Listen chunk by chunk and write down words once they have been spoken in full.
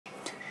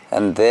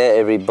And there,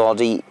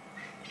 everybody,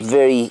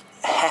 very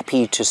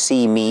happy to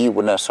see me.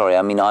 Well, no, sorry,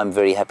 I mean I'm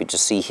very happy to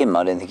see him.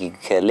 I don't think he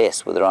could care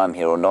less whether I'm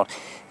here or not,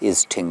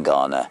 is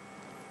Tingana.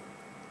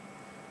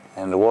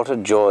 And what a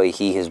joy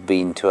he has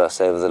been to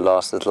us over the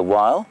last little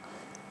while.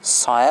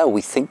 Sire,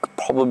 we think,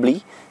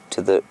 probably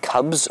to the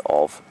cubs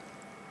of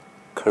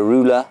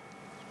Karula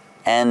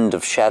and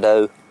of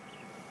Shadow.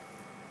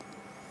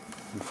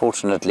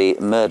 Unfortunately,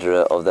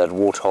 murderer of that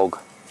warthog.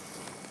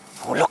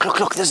 Oh, look, look,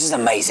 look, this is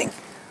amazing.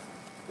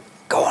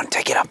 Go on,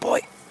 take it up,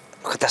 boy.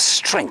 Look at the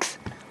strength.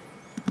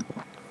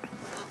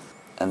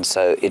 And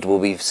so it will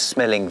be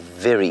smelling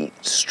very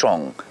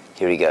strong.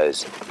 Here he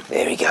goes.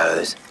 There he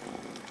goes.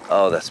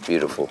 Oh, that's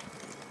beautiful.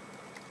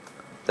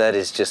 That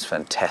is just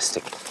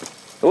fantastic.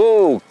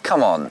 Oh,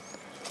 come on.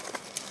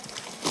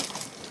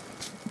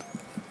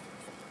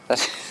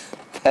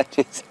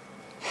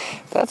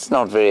 That's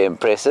not very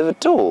impressive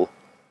at all.